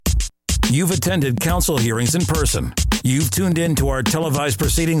You've attended council hearings in person. You've tuned in to our televised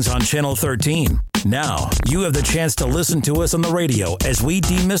proceedings on Channel 13. Now, you have the chance to listen to us on the radio as we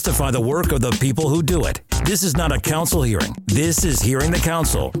demystify the work of the people who do it. This is not a council hearing. This is Hearing the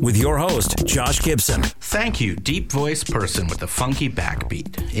Council with your host, Josh Gibson. Thank you, deep-voiced person with a funky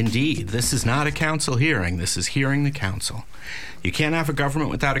backbeat. Indeed, this is not a council hearing. This is Hearing the Council. You can't have a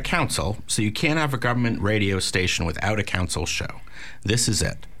government without a council, so you can't have a government radio station without a council show. This is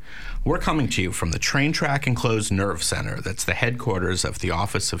it. We're coming to you from the Train Track Enclosed Nerve Center that's the headquarters of the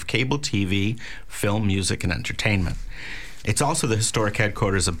Office of Cable TV, Film, Music, and Entertainment. It's also the historic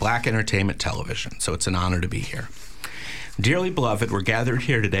headquarters of Black Entertainment Television, so it's an honor to be here. Dearly beloved, we're gathered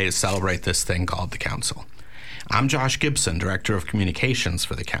here today to celebrate this thing called the Council. I'm Josh Gibson, Director of Communications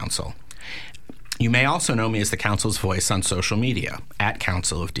for the Council. You may also know me as the Council's voice on social media,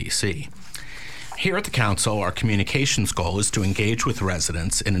 @Council of DC. Here at the Council, our communications goal is to engage with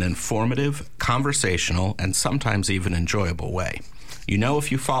residents in an informative, conversational, and sometimes even enjoyable way. You know,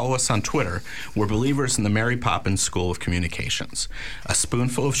 if you follow us on Twitter, we're believers in the Mary Poppins School of Communications. A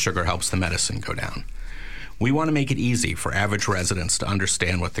spoonful of sugar helps the medicine go down. We want to make it easy for average residents to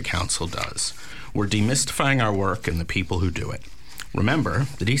understand what the Council does. We're demystifying our work and the people who do it. Remember,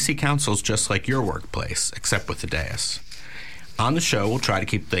 the DC Council's just like your workplace, except with the dais. On the show, we'll try to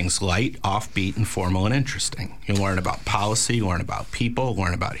keep things light, offbeat, informal, and interesting. You'll learn about policy, learn about people,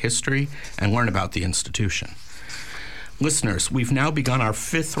 learn about history, and learn about the institution. Listeners, we've now begun our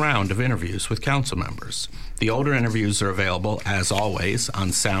 5th round of interviews with council members. The older interviews are available, as always, on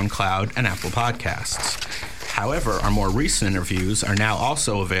SoundCloud and Apple Podcasts. However, our more recent interviews are now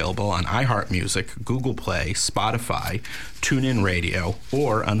also available on iHeartMusic, Google Play, Spotify, TuneIn Radio,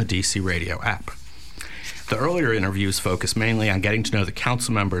 or on the DC Radio app. The earlier interviews focus mainly on getting to know the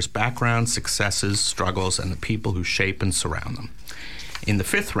council members' backgrounds, successes, struggles, and the people who shape and surround them. In the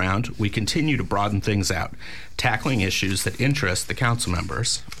 5th round, we continue to broaden things out, tackling issues that interest the council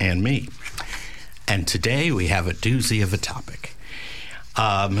members and me. And today we have a doozy of a topic.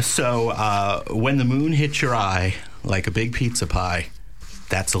 When the moon hits your eye like a big pizza pie,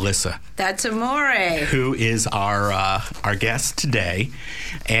 that's Alyssa. That's Amore. Who is our guest today.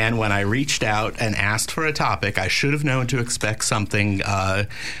 And when I reached out and asked for a topic, I should have known to expect something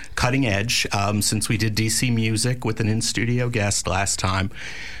cutting edge, since we did DC music with an in-studio guest last time.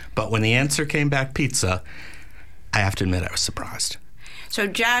 But when the answer came back pizza, I have to admit I was surprised. So,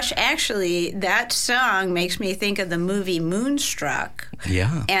 Josh, actually, that song makes me think of the movie Moonstruck.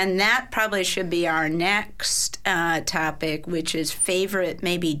 Yeah. And that probably should be our next topic, which is favorite,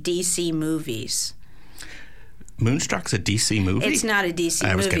 maybe, DC movies. Moonstruck's a DC movie? It's not a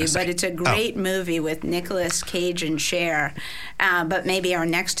DC movie, but it's a great movie with Nicolas Cage and Cher. But maybe our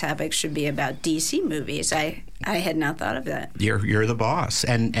next topic should be about DC movies. I had not thought of that. You're the boss,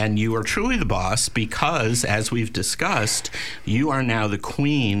 and you are truly the boss because, as we've discussed, you are now the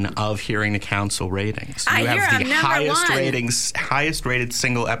queen of Hearing the Council ratings. You have the highest rated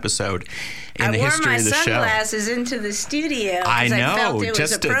single episode in the history of the show. I wore my sunglasses into the studio I know, I felt it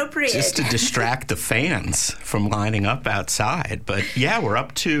was appropriate. Just to distract the fans from lining up outside. But yeah, we're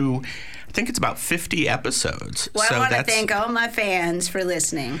up to, I think it's about 50 episodes. Well, I want to thank all my fans for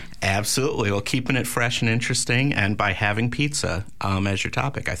listening. Absolutely. Well, keeping it fresh and interesting, and by having pizza as your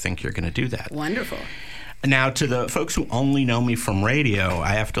topic, I think you're going to do that. Wonderful. Now, to the folks who only know me from radio,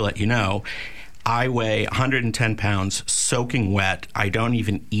 I have to let you know, I weigh 110 pounds, soaking wet. I don't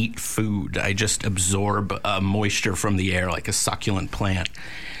even eat food. I just absorb moisture from the air like a succulent plant.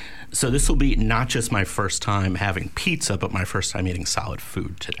 So this will be not just my first time having pizza, but my first time eating solid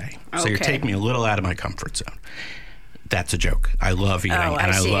food today. Okay. So you're taking me a little out of my comfort zone. That's a joke. I love eating, and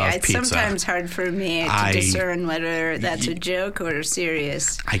I love pizza. It's sometimes hard for me to discern whether that's a joke or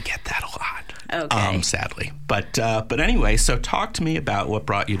serious. I get that a lot. Okay. Sadly. But anyway, so talk to me about what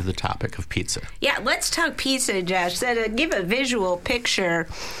brought you to the topic of pizza. Yeah, let's talk pizza, Josh. So to give a visual picture,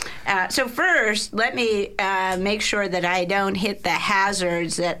 so first, let me make sure that I don't hit the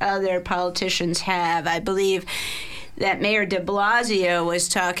hazards that other politicians have. I believe that Mayor de Blasio was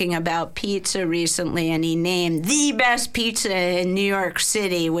talking about pizza recently, and he named the best pizza in New York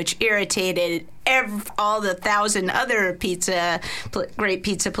City, which irritated all the 1,000 other great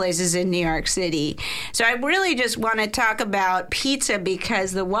pizza places in New York City. So I really just want to talk about pizza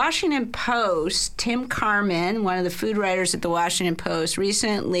because the Washington Post, Tim Carman, one of the food writers at the Washington Post,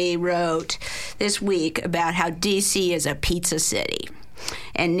 recently wrote this week about how D.C. is a pizza city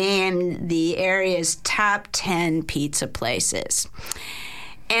and named the area's top 10 pizza places.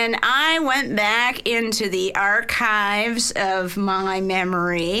 And I went back into the archives of my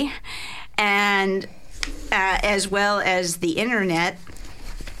memory, and as well as the internet,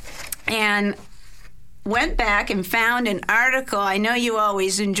 and went back and found an article. I know you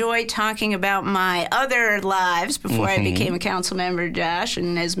always enjoy talking about my other lives before I became a council member, Josh,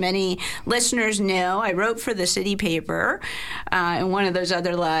 and as many listeners know, I wrote for the city paper in one of those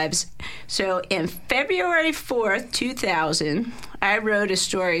other lives. So in February 4th, 2000, I wrote a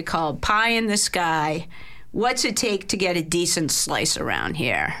story called Pie in the Sky, What's It Take to Get a Decent Slice Around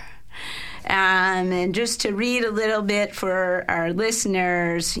Here? And just to read a little bit for our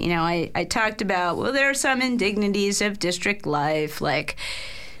listeners, I talked about, there are some indignities of district life, like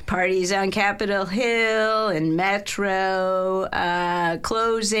parties on Capitol Hill and Metro,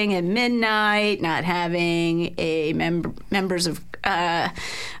 closing at midnight, not having members of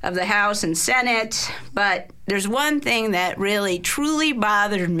the House and Senate. But there's one thing that really, truly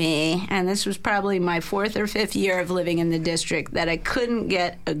bothered me, and this was probably my 4th or 5th year of living in the district, that I couldn't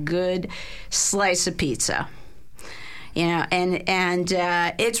get a good slice of pizza. And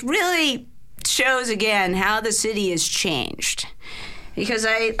it really shows, again, how the city has changed. Because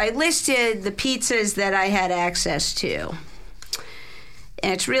I listed the pizzas that I had access to.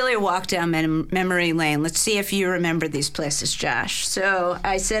 And it's really a walk down memory lane. Let's see if you remember these places, Josh. So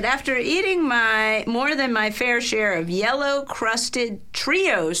I said, after eating more than my fair share of yellow-crusted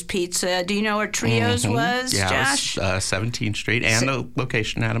Trios pizza, do you know where Trios was, Josh? Yeah, 17th Street and the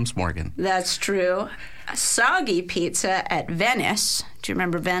location Adams Morgan. That's true. A soggy pizza at Venice. Do you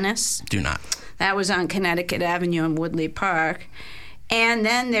remember Venice? Do not. That was on Connecticut Avenue in Woodley Park. And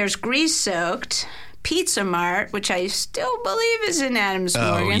then there's Grease-Soaked Pizza Mart, which I still believe is in Adams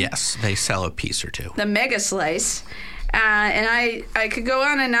Morgan. Oh, yes. They sell a piece or two. The Mega Slice. And I could go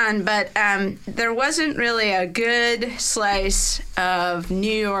on and on, but there wasn't really a good slice of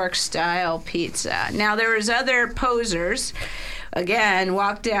New York-style pizza. Now, there was other posers. Again,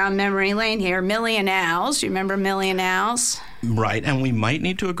 walk down memory lane here. Millie and Al's. You remember Millie and Al's? Right, and we might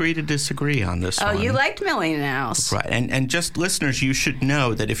need to agree to disagree on this one. Oh, you liked Millie and Al's. Right, and just listeners, you should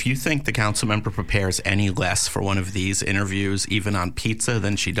know that if you think the council member prepares any less for one of these interviews, even on pizza,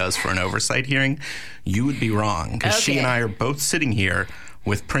 than she does for an oversight hearing, you would be wrong. Because she and I are both sitting here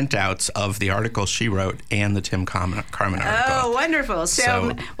with printouts of the article she wrote and the Tim Carmen article. Oh, wonderful.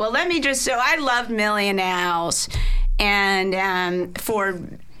 So I loved Millie and Al's. And for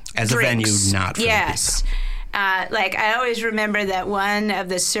as drinks. A venue, not for the pizza. I always remember that one of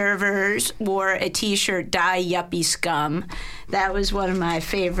the servers wore a T-shirt, Die Yuppie Scum. That was one of my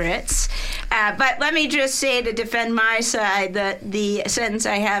favorites. But let me just say, to defend my side, that the sentence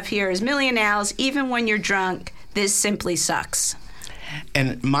I have here is, Millie and Al's, even when you're drunk, this simply sucks.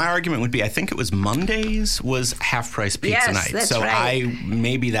 And my argument would be, I think it was Mondays was half-price pizza night. That's so right.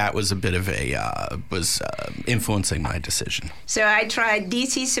 Maybe that was a bit of was influencing my decision. So I tried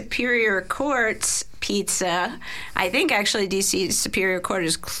D.C. Superior Court's pizza. I think actually D.C. Superior Court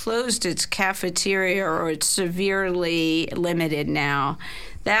has closed its cafeteria, or it's severely limited now.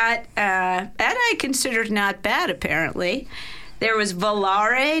 That I considered not bad, apparently. There was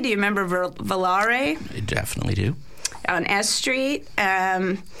Volare. Do you remember Volare? I definitely do. On S Street.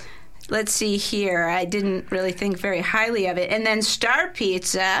 Let's see here. I didn't really think very highly of it. And then Star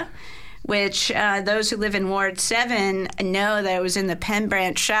Pizza, which those who live in Ward 7 know that it was in the Penn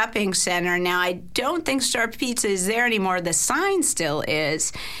Branch Shopping Center. Now, I don't think Star Pizza is there anymore. The sign still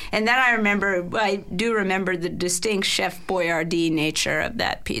is. And then I do remember the distinct Chef Boyardee nature of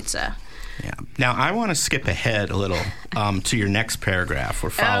that pizza. Yeah. Now, I want to skip ahead a little to your next paragraph.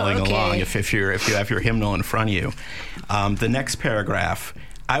 We're following along if you have your hymnal in front of you. The next paragraph,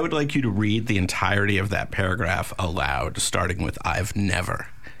 I would like you to read the entirety of that paragraph aloud, starting with I've never,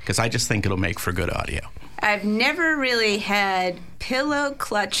 because I just think it'll make for good audio. I've never really had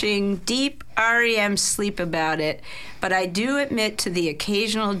pillow-clutching, deep REM sleep about it, but I do admit to the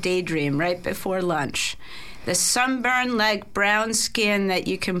occasional daydream right before lunch. The sunburn-like brown skin that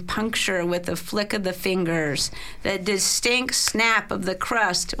you can puncture with a flick of the fingers, the distinct snap of the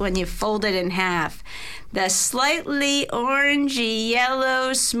crust when you fold it in half, the slightly orangey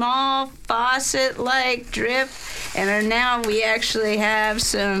yellow small faucet-like drip, and now we actually have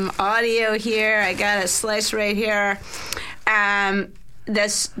some audio here. I got a slice right here.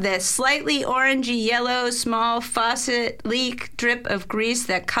 The slightly orangey yellow small faucet leak drip of grease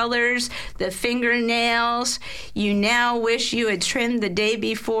that colors the fingernails you now wish you had trimmed the day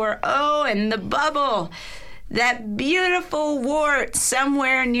before. Oh, and the bubble, that beautiful wart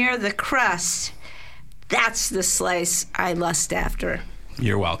somewhere near the crust. That's the slice I lust after.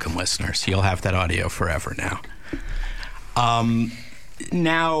 You're welcome, listeners. You'll have that audio forever now.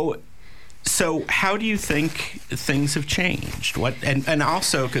 Now, So how do you think things have changed? And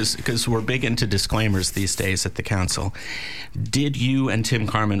also, because we're big into disclaimers these days at the council, did you and Tim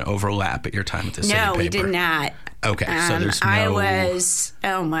Carman overlap at your time at the city paper? No, we did not. Okay, so there's no... I was,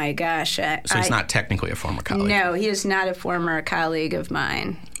 oh my gosh. So he's not technically a former colleague? No, he is not a former colleague of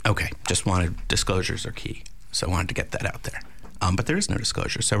mine. Okay, just wanted, disclosures are key, so I wanted to get that out there. But there is no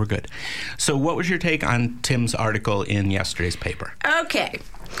disclosure, so we're good. So what was your take on Tim's article in yesterday's paper? Okay.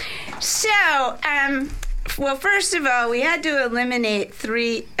 So, well, first of all, we had to eliminate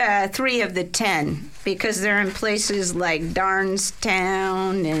three of the 10 because they're in places like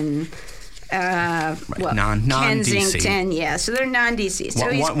Darnestown and Kensington. Yeah, so they're non-DC.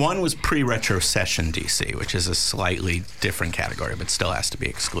 So one was pre-retrocession DC, which is a slightly different category, but still has to be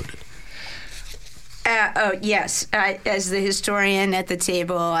excluded. Yes. As the historian at the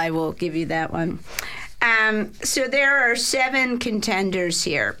table, I will give you that one. So there are 7 contenders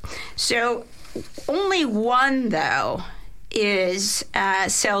here. So only one, though, is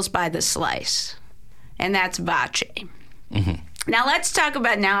sells by the slice, and that's Vache. Mm-hmm. Now let's talk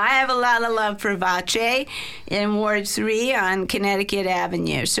about, I have a lot of love for Vache in Ward 3 on Connecticut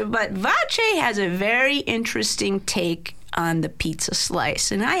Avenue. But Vache has a very interesting take on the pizza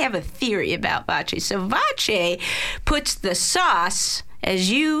slice, and I have a theory about Vache. So Vache puts the sauce,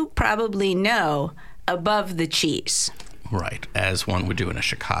 as you probably know, above the cheese. Right, as one would do in a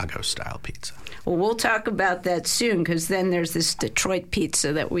Chicago-style pizza. Well, we'll talk about that soon, because then there's this Detroit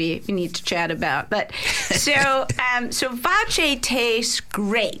pizza that we need to chat about. But so Vache tastes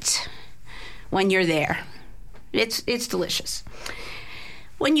great when you're there. It's delicious.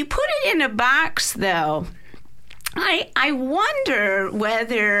 When you put it in a box, though, I wonder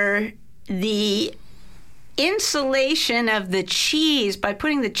whether the insulation of the cheese, by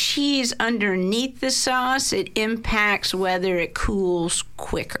putting the cheese underneath the sauce, it impacts whether it cools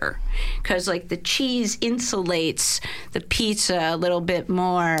quicker. Because, the cheese insulates the pizza a little bit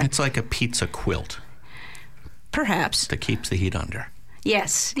more. It's like a pizza quilt. Perhaps. That keeps the heat under.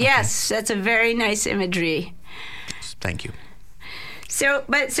 Yes, okay. Yes, that's a very nice imagery. Thank you. So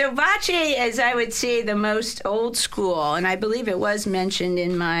Vache is, I would say, the most old school, and I believe it was mentioned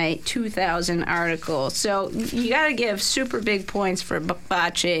in my 2000 article. So you got to give super big points for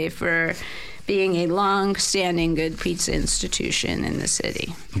Vache for being a long-standing good pizza institution in the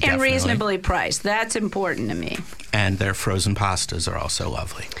city. Definitely. And reasonably priced. That's important to me. And their frozen pastas are also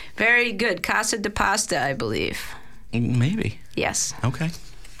lovely. Very good. Casa de Pasta, I believe. Maybe. Yes. Okay.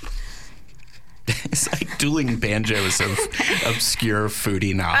 It's like dueling banjos of obscure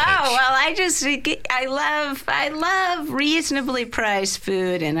foodie knowledge. Oh, well, I love reasonably priced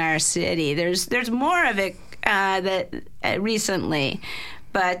food in our city. There's more of it recently,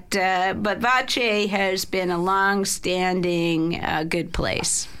 but Vache has been a long-standing good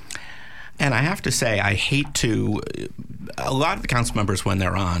place. And I have to say, I hate to. A lot of the council members, when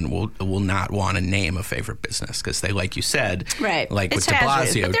they're on, will not want to name a favorite business because they, like you said, right? Like it's with De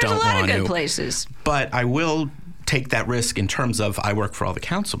Blasio, but don't want to. There's a lot of good places. But I will take that risk in terms of I work for all the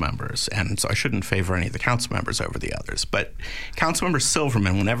council members, and so I shouldn't favor any of the council members over the others. But Councilmember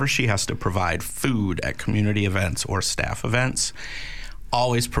Silverman, whenever she has to provide food at community events or staff events,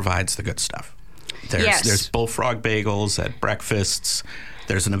 always provides the good stuff. There's bullfrog bagels at breakfasts.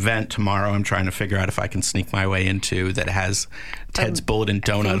 There's an event tomorrow I'm trying to figure out if I can sneak my way into that has Ted's Bulletin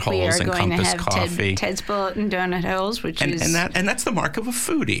Donut Holes and Compass Coffee. Ted's Bulletin Donut Holes, which is... And that's the mark of a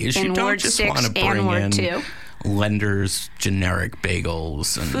foodie, is you don't Ward just 6 want to bring Ward in 2. Lender's generic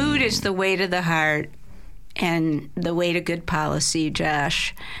bagels. And food is the way to the heart and the way to good policy,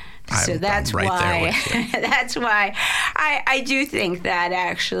 Josh. So that's right why that's why I do think that,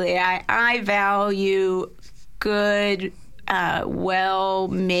 actually. I value good,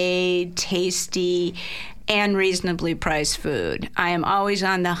 well-made, tasty, and reasonably priced food. I am always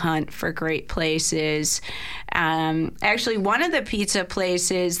on the hunt for great places. Actually, one of the pizza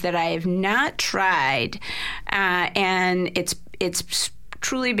places that I have not tried, and it's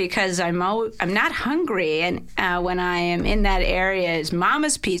truly because I'm not hungry, and when I am in that area, is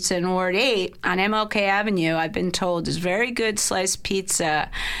Mama's Pizza in Ward 8 on MLK Avenue. I've been told is very good sliced pizza,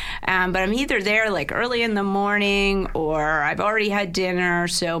 but I'm either there like early in the morning or I've already had dinner.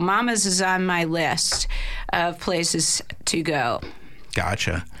 So Mama's is on my list of places to go.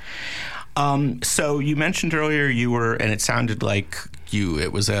 Gotcha. So you mentioned earlier you were, and it sounded like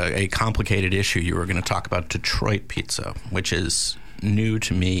it was a complicated issue. You were going to talk about Detroit pizza, which is new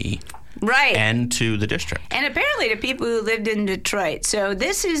to me, right, and to the district, and apparently to people who lived in Detroit. So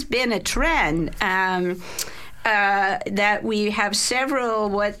this has been a trend that we have several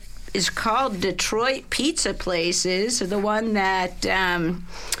what is called Detroit Pizza Places. The one that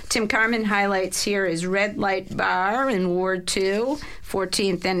Tim Carman highlights here is Red Light Bar in Ward 2,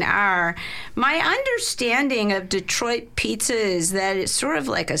 14th and R. My understanding of Detroit pizza is that it's sort of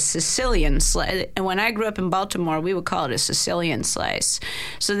like a Sicilian slice. And when I grew up in Baltimore, we would call it a Sicilian slice.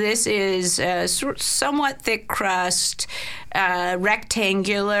 So this is somewhat thick crust,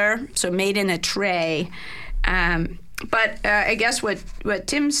 rectangular, so made in a tray. But I guess what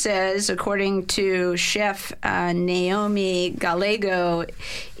Tim says, according to chef Naomi Gallego,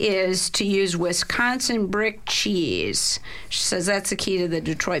 is to use Wisconsin brick cheese. She says that's the key to the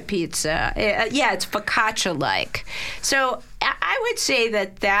Detroit pizza. It's focaccia-like. So I would say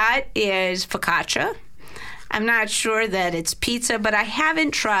that is focaccia. I'm not sure that it's pizza, but I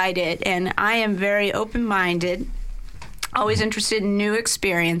haven't tried it, and I am very open-minded. Always interested in new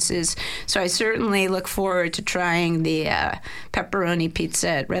experiences, so I certainly look forward to trying the pepperoni pizza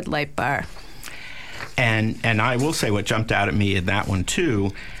at Red Light Bar. And I will say what jumped out at me in that one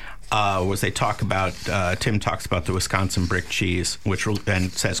too was they talk about Tim talks about the Wisconsin brick cheese,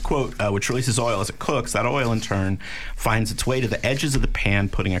 and says, quote, which releases oil as it cooks. That oil in turn finds its way to the edges of the pan,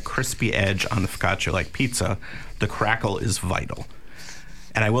 putting a crispy edge on the focaccia-like pizza. The crackle is vital.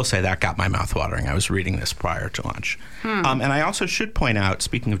 And I will say that got my mouth watering. I was reading this prior to lunch. And I also should point out,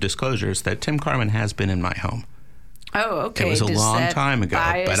 speaking of disclosures, that Tim Carman has been in my home. Oh, okay. It was a long time ago,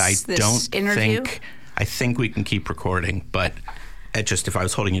 but I interview? I think we can keep recording, but if I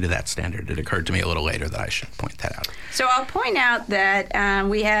was holding you to that standard, it occurred to me a little later that I should point that out. So I'll point out that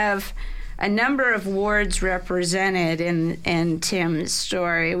we have a number of wards represented in Tim's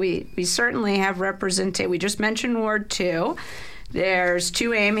story. We certainly have represented. We just mentioned Ward 2. There's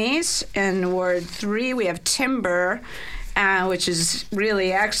 2 Amy's. In Ward 3, we have Timber, which is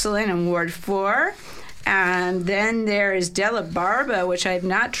really excellent, in Ward 4. And then there is Della Barba, which I have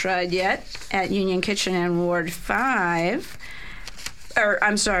not tried yet, at Union Kitchen in Ward 5. Or,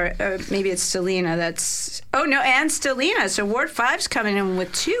 I'm sorry, maybe it's Stellina. And Stellina. So Ward 5's coming in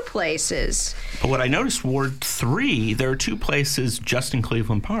with 2 places. But what I noticed, Ward 3, there are 2 places just in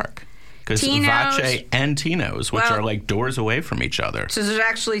Cleveland Park. Because Vache and Tino's, which are like doors away from each other. So there's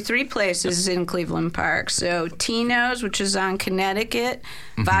actually 3 places in Cleveland Park. So Tino's, which is on Connecticut,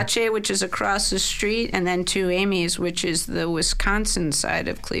 Vache, which is across the street, and then 2 Amy's, which is the Wisconsin side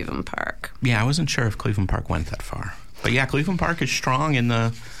of Cleveland Park. Yeah, I wasn't sure if Cleveland Park went that far. But yeah, Cleveland Park is strong in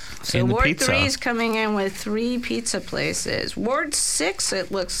the Ward pizza. 3 is coming in with 3 pizza places. Ward 6,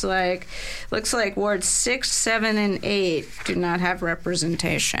 it looks like Ward 6, 7, and 8 do not have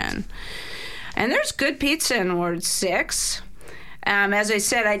representation. And there's good pizza in Ward 6. As I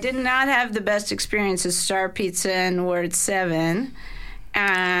said, I did not have the best experience at Star Pizza in Ward 7.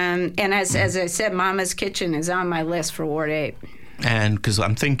 And as I said, Mama's Kitchen is on my list for Ward 8. And because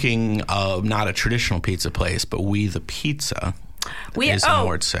I'm thinking of not a traditional pizza place, but We the Pizza. Is in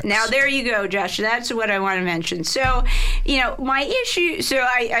Ward 6. Now there you go, Josh. That's what I want to mention. So, my issue. So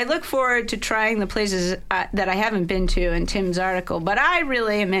I look forward to trying the places that I haven't been to in Tim's article, but I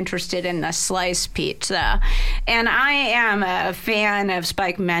really am interested in the slice pizza, and I am a fan of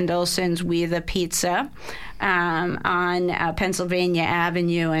Spike Mendelssohn's We the Pizza. On Pennsylvania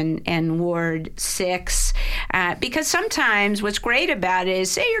Avenue and Ward 6. Because sometimes what's great about it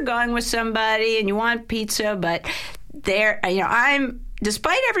is, say you're going with somebody and you want pizza, but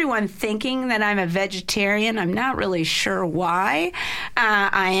despite everyone thinking that I'm a vegetarian, I'm not really sure why.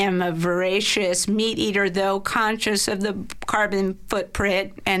 I am a voracious meat eater, though conscious of the carbon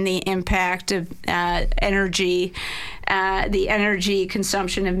footprint and the impact of energy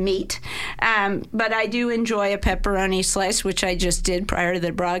consumption of meat. But I do enjoy a pepperoni slice, which I just did prior to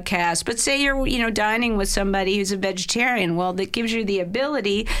the broadcast. But say you're dining with somebody who's a vegetarian, well, that gives you the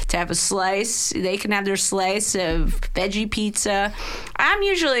ability to have a slice. They can have their slice of veggie pizza. I'm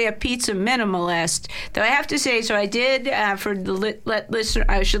usually a pizza minimalist, though I have to say, so I did, I should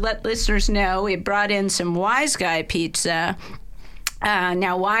let listeners know, we brought in some Wise Guy pizza.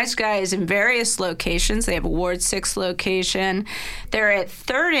 Now, Wise Guy is in various locations. They have a Ward 6 location. They're at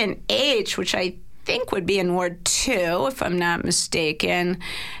 3rd and H, which I think would be in Ward 2, if I'm not mistaken.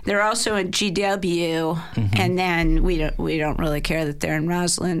 They're also in GW, and then we don't really care that they're in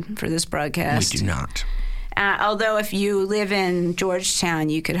Roslyn for this broadcast. We do not. Although if you live in Georgetown,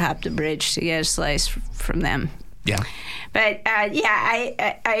 you could hop the bridge to get a slice from them. Yeah. But,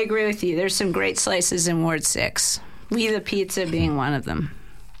 I agree with you. There's some great slices in Ward 6. We the Pizza being one of them.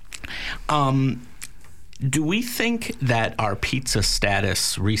 Do we think that our pizza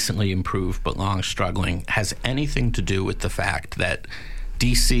status, recently improved but long struggling, has anything to do with the fact that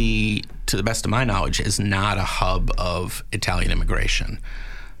D.C., to the best of my knowledge, is not a hub of Italian immigration?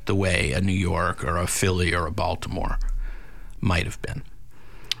 the way a New York or a Philly or a Baltimore might have been.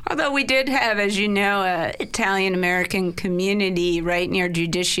 Although we did have, as you know, an Italian-American community right near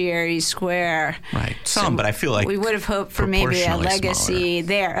Judiciary Square. Right. But I feel like we would have hoped for maybe a legacy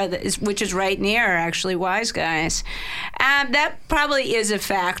there, which is right near, actually, Wise Guys. That probably is a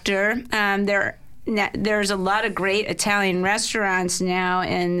factor. There's a lot of great Italian restaurants now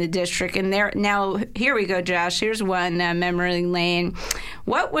in the district. And now, here we go, Josh. Here's one, memory lane.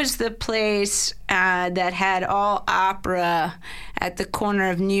 What was the place that had all opera at the corner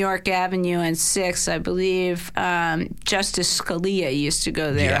of New York Avenue and 6th? I believe Justice Scalia used to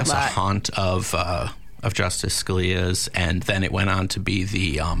go there a lot. Yes, a haunt of Justice Scalia's. And then it went on to be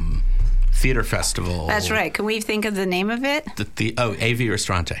the theater festival. That's right. Can we think of the name of it? AV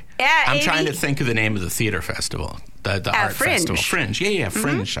Ristorante. Yeah, I'm trying to think of the name of the theater festival. The art Fringe. festival. Fringe. Yeah,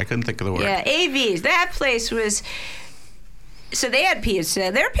 Fringe. I couldn't think of the word. Yeah, AV's. That place was... So they had pizza.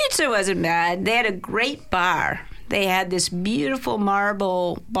 Their pizza wasn't bad. They had a great bar. They had this beautiful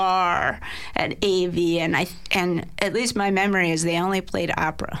marble bar at AV, and at least my memory is they only played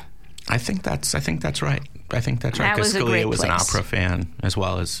opera. I think that's right. That Because was a Scalia great was an place. opera fan as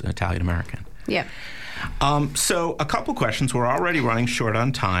well as Italian American. Yeah. So a couple questions. We're already running short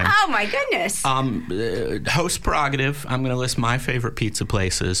on time. Oh my goodness. Host prerogative. I'm going to list my favorite pizza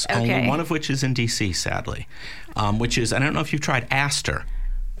places. Okay. Only one of which is in D.C. Sadly, which is I don't know if you've tried Astor.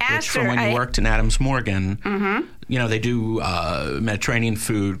 Which from when you worked in Adams Morgan, they do Mediterranean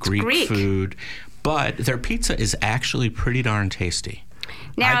food, Greek food, but their pizza is actually pretty darn tasty.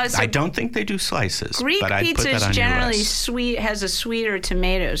 Now, I don't think they do slices. Greek but I'd pizza put that is on your generally list. sweet, has a sweeter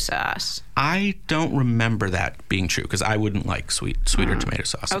tomato sauce. I don't remember that being true because I wouldn't like sweeter tomato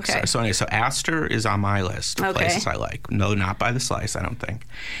sauce. Okay. So anyway, Astor is on my list of places I like. No, not by the slice, I don't think.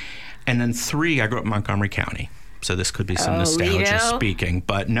 And then 3, I grew up in Montgomery County, so this could be some nostalgia Lido? speaking,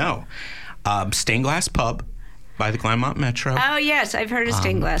 but no. Stained Glass Pub by the Glenmont Metro. Oh yes, I've heard of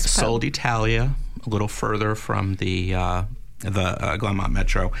Stained Glass Pub. Sold Italia, a little further from the Glenmont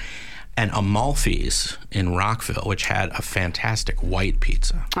Metro, and Amalfi's in Rockville, which had a fantastic white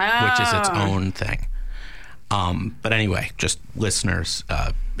pizza, which is its own thing. But anyway, just listeners,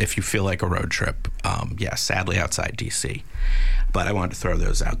 if you feel like a road trip, sadly outside D.C., but I wanted to throw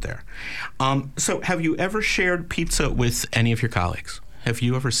those out there. So have you ever shared pizza with any of your colleagues? Have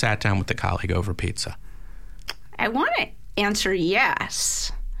you ever sat down with a colleague over pizza? I want to answer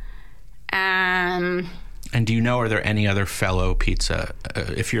yes. And do you know, are there any other fellow pizza?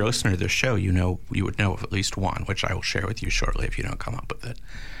 If you're a listener to this show, you would know of at least one, which I will share with you shortly if you don't come up with it.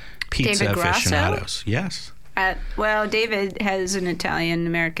 Pizza David Grasso? aficionados. Yes. Well, David has an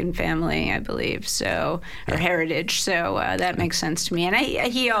Italian-American family, I believe, or heritage, so that makes sense to me. And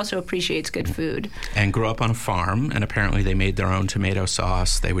he also appreciates good food. And grew up on a farm, and apparently they made their own tomato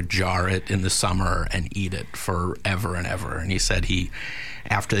sauce. They would jar it in the summer and eat it forever and ever. And he said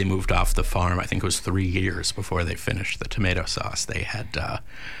after they moved off the farm, I think it was 3 years before they finished the tomato sauce, they had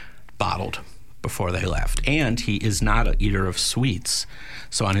bottled before they left. And he is not an eater of sweets.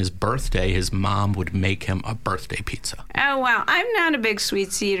 So on his birthday, his mom would make him a birthday pizza. Oh, wow. I'm not a big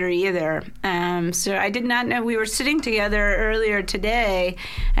sweets eater either. So I did not know. We were sitting together earlier today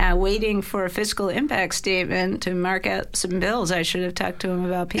waiting for a fiscal impact statement to mark out some bills. I should have talked to him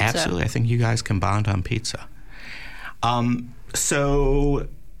about pizza. Absolutely. I think you guys can bond on pizza. So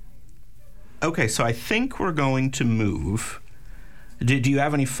I think we're going to move. Do you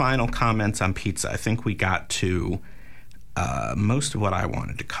have any final comments on pizza? I think we got to most of what I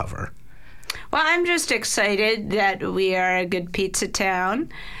wanted to cover. Well, I'm just excited that we are a good pizza town.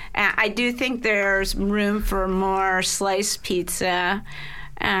 I do think there's room for more sliced pizza.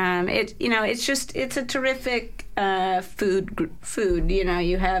 It's a terrific food.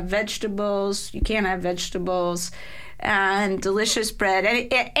 You have vegetables. You can't have vegetables. And delicious bread.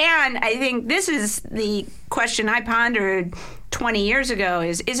 And I think this is the question I pondered 20 years ago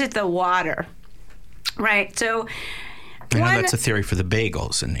is it the water? Right? So I know that's a theory for the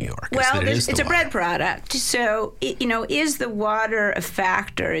bagels in New York. Well, it's a bread product. So, is the water a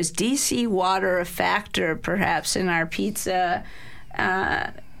factor? Is DC water a factor, perhaps, in our pizza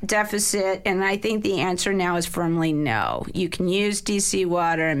deficit? And I think the answer now is firmly no. You can use DC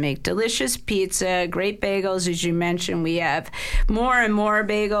water and make delicious pizza, great bagels. As you mentioned, we have more and more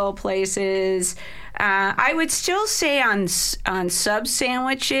bagel places. I would still say on sub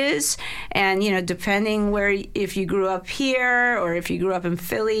sandwiches, and depending if you grew up here or if you grew up in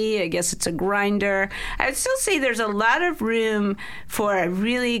Philly, I guess it's a grinder. I would still say there's a lot of room for a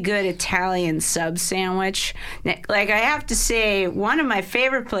really good Italian sub sandwich. Like I have to say, one of my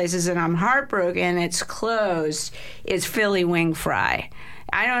favorite places, and I'm heartbroken it's closed, is Philly Wing Fry.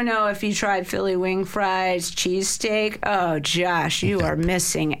 I don't know if you tried Philly Wing Fries cheesesteak. Oh, Josh, you are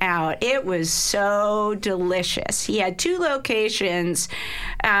missing out. It was so delicious. He had 2 locations.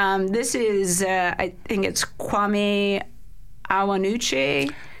 This is, I think it's Kwame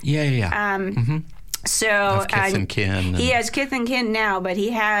Awanuchi. Yeah. So Kith and Kin. He has Kith and Kin now, but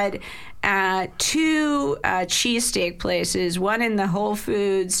he had 2 cheesesteak places, one in the Whole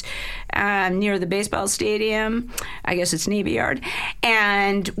Foods near the baseball stadium, I guess it's Navy Yard,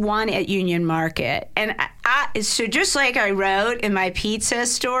 and one at Union Market. And so just like I wrote in my pizza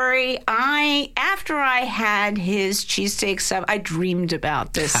story, after I had his cheesesteak sub, I dreamed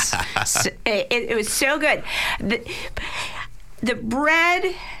about this. It was so good. The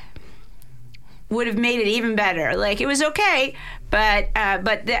bread would have made it even better. Like, it was okay, but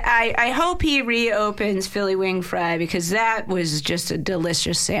I hope he reopens Philly Wing Fry, because that was just a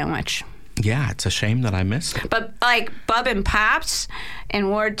delicious sandwich. Yeah, it's a shame that I missed it. But like Bub and Pops in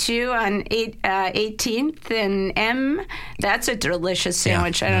Ward 2 on 18th and M, that's a delicious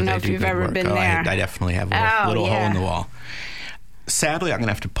sandwich. I don't know if you've ever been there. I definitely have a little hole in the wall. Sadly, I'm going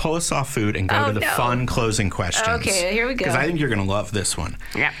to have to pull us off food and go to the fun closing questions. Okay, here we go. Because I think you're going to love this one.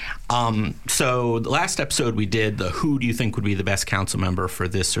 Yeah. So the last episode we did who do you think would be the best council member for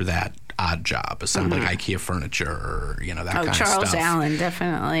this or that odd job, assembling IKEA furniture, or, that kind of stuff. Charles Allen,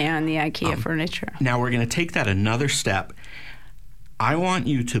 definitely on the IKEA furniture. Now we're going to take that another step. I want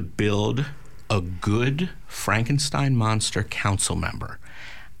you to build a good Frankenstein monster council member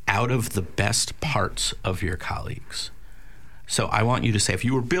out of the best parts of your colleagues. So I want you to say, if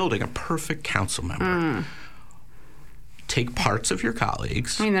you were building a perfect council member, take parts of your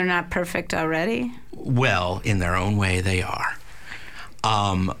colleagues. I mean, they're not perfect already? Well, in their own way, they are.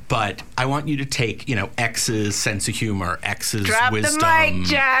 But I want you to take, X's sense of humor, X's wisdom. Drop the mic,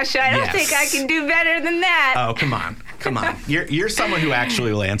 Josh. I don't think I can do better than that. Oh, come on. You're someone who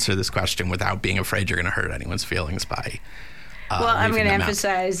actually will answer this question without being afraid you're going to hurt anyone's feelings by well, I'm going to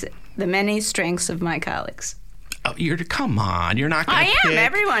emphasize the many strengths of my colleagues. Oh, come on. You're not going to pick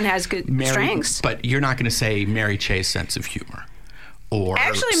Everyone has good strengths. But you're not going to say Mary Chay's sense of humor. Or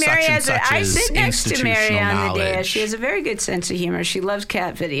actually, Mary I sit next to Mary on the dais. She has a very good sense of humor. She loves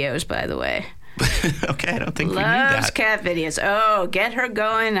cat videos, by the way. Okay, I don't think we knew that. Loves cat videos. Oh, get her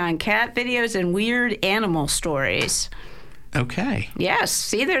going on cat videos and weird animal stories. Okay. Yes.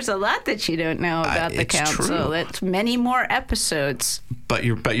 See, there's a lot that you don't know about the council. True. It's many more episodes. But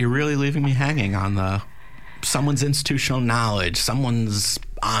you're really leaving me hanging on someone's institutional knowledge, someone's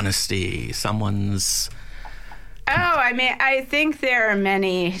honesty, someone's... I think there are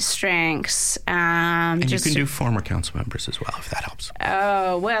many strengths. And you can do former council members as well, if that helps.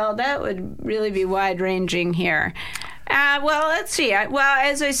 Oh, well, that would really be wide-ranging here. Well, let's see.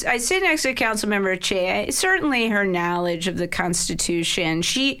 As I sit next to Councilmember Chay, certainly her knowledge of the Constitution.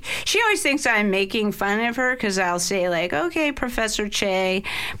 She always thinks I'm making fun of her because I'll say, like, okay, Professor Chay.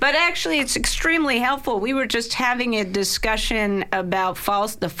 But actually, it's extremely helpful. We were just having a discussion about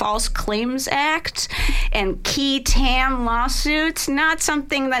the False Claims Act and key TAM lawsuits, not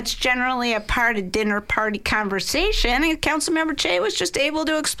something that's generally a part of dinner party conversation. And Councilmember Chay was just able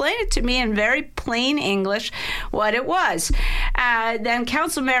to explain it to me in very plain English what it was. Then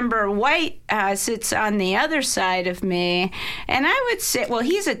Councilmember White sits on the other side of me, and I would say, well,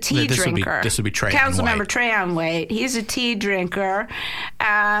 he's a tea drinker. This would be Trayon Councilmember White. Trayon White. He's a tea drinker.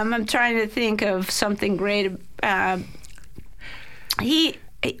 I'm trying to think of something great. He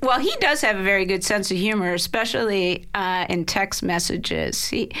does have a very good sense of humor, especially in text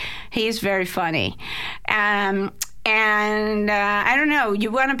messages. He's very funny. And I don't know.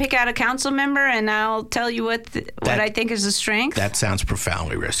 You want to pick out a council member, and I'll tell you what I think is a strength. That sounds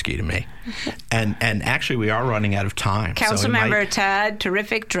profoundly risky to me. And actually, we are running out of time. Councilmember Todd,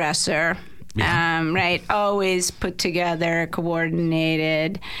 terrific dresser. Yeah. Right. Always put together,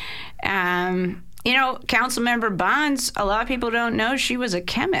 coordinated. Councilmember Bonds, a lot of people don't know she was a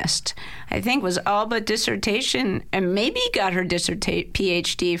chemist. I think was all but dissertation, and maybe got her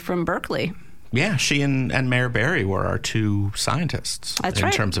PhD from Berkeley. Yeah, she and Mayor Barry were our two scientists in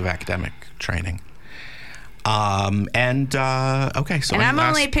terms of academic training. Okay, so and I'm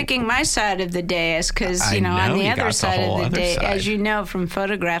only picking my side of the dais because on the other side of the dais, as you know from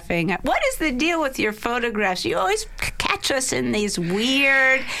photographing, what is the deal with your photographs? You always catch us in these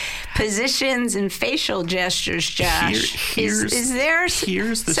weird positions and facial gestures, Josh. Is there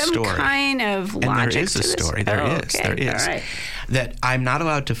some kind of logic and there is to a this? story. There is. All right. That I'm not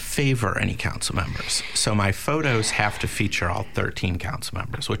allowed to favor any council members. So my photos have to feature all 13 council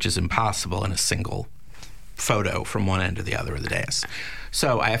members, which is impossible in a single photo from one end to the other of the dais.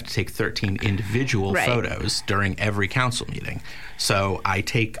 So I have to take 13 individual photos during every council meeting. So I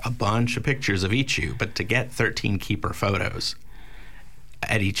take a bunch of pictures of each you, but to get 13 keeper photos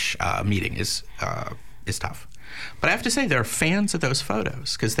at each meeting is tough. But I have to say, there are fans of those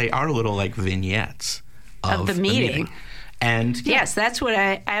photos because they are little like vignettes of the meeting. And yes, that's what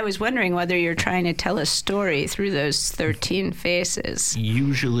I was wondering, whether you're trying to tell a story through those 13 faces.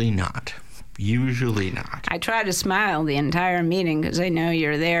 Usually not. Usually not. I try to smile the entire meeting because I know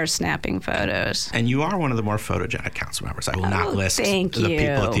you're there snapping photos. And you are one of the more photogenic council members. I will not list the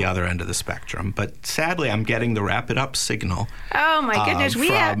people at the other end of the spectrum. But sadly, I'm getting the wrap it up signal. Oh, my goodness.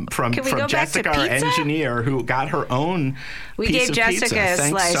 From Jessica, our engineer, who got her own piece of pizza. We gave Jessica a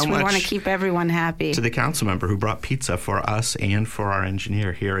slice. So we want to keep everyone happy. To the council member who brought pizza for us and for our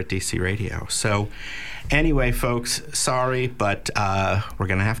engineer here at DC Radio. So anyway, folks, sorry, but we're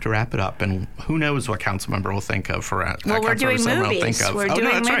going to have to wrap it up. And who knows what council member will think of for well, we're doing movies. We're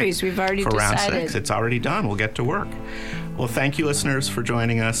doing movies. Right. We've already decided. For round 6, it's already done. We'll get to work. Well, thank you, listeners, for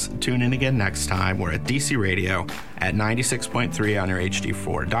joining us. Tune in again next time. We're at DC Radio at 96.3 on your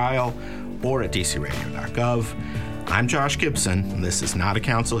HD4 dial or at dcradio.gov. I'm Josh Gibson, and this is not a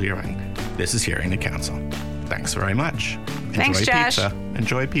council hearing. This is Hearing the Council. Thanks very much. Thanks, Enjoy Josh. pizza.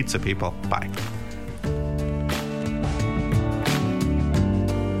 Enjoy pizza, people. Bye.